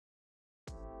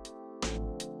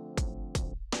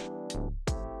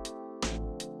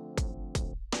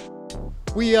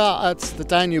We are at the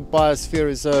Danube Biosphere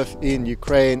Reserve in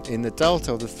Ukraine, in the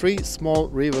delta of the three small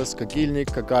rivers Kogilnik,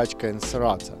 Kagach and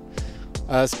Sarata.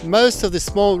 As most of the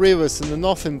small rivers in the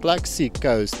northern Black Sea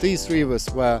coast, these rivers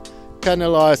were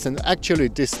canalized and actually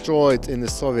destroyed in the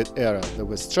Soviet era. They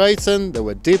were straightened, they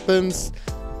were deepened.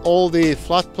 All the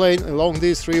floodplain along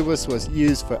these rivers was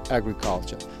used for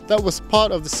agriculture. That was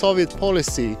part of the Soviet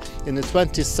policy in the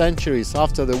 20th centuries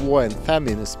after the war and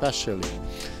famine especially.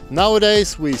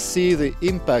 Nowadays we see the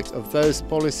impact of those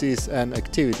policies and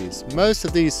activities. Most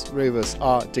of these rivers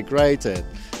are degraded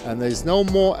and there is no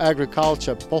more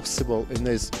agriculture possible in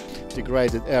these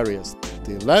degraded areas.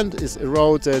 The land is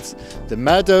eroded, the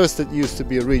meadows that used to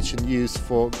be rich and used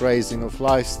for grazing of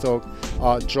livestock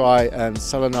are dry and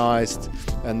salinized,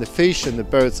 and the fish and the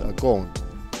birds are gone.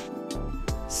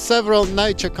 Several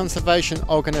nature conservation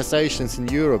organizations in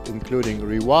Europe, including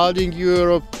Rewilding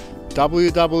Europe,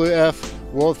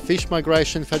 WWF, World Fish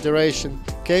Migration Federation,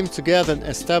 came together and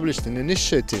established an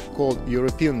initiative called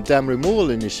European Dam Removal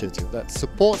Initiative that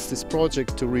supports this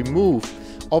project to remove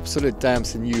obsolete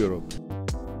dams in Europe.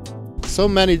 So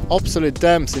many obsolete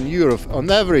dams in Europe, on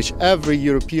average every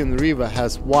European river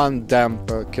has one dam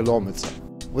per kilometer.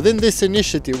 Within this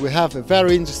initiative we have a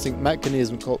very interesting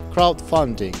mechanism called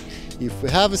crowdfunding. If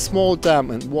we have a small dam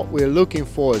and what we're looking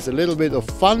for is a little bit of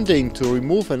funding to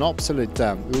remove an obsolete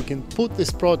dam, we can put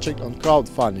this project on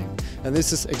crowdfunding. And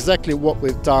this is exactly what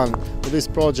we've done with this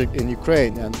project in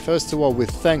Ukraine. And first of all, we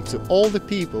thank to all the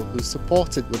people who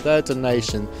supported with their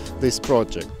donation this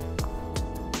project.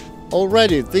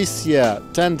 Already this year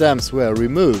 10 dams were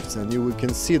removed and you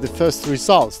can see the first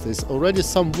results. There's already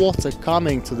some water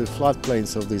coming to the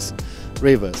floodplains of these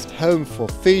rivers, home for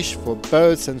fish, for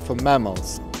birds and for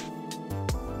mammals.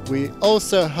 We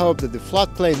also hope that the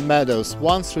floodplain meadows,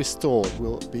 once restored,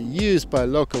 will be used by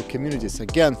local communities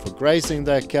again for grazing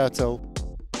their cattle.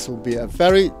 It will be a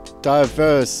very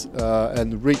diverse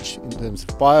and rich in terms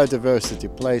of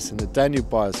biodiversity place in the Danube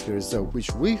Biosphere Reserve,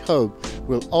 which we hope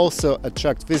will also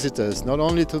attract visitors not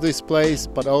only to this place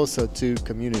but also to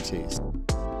communities.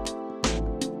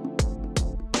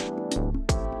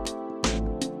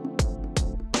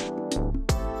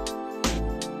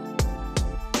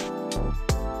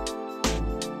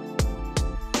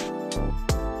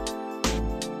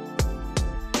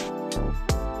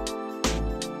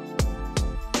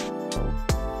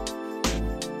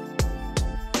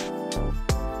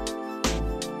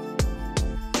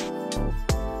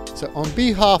 So on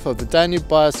behalf of the Danube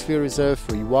Biosphere Reserve,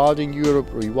 Rewilding Europe,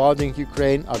 Rewilding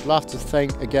Ukraine, I'd love to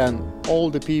thank again all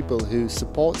the people who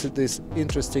supported this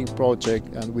interesting project,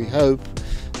 and we hope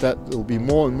that there will be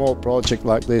more and more projects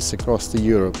like this across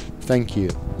Europe. Thank you.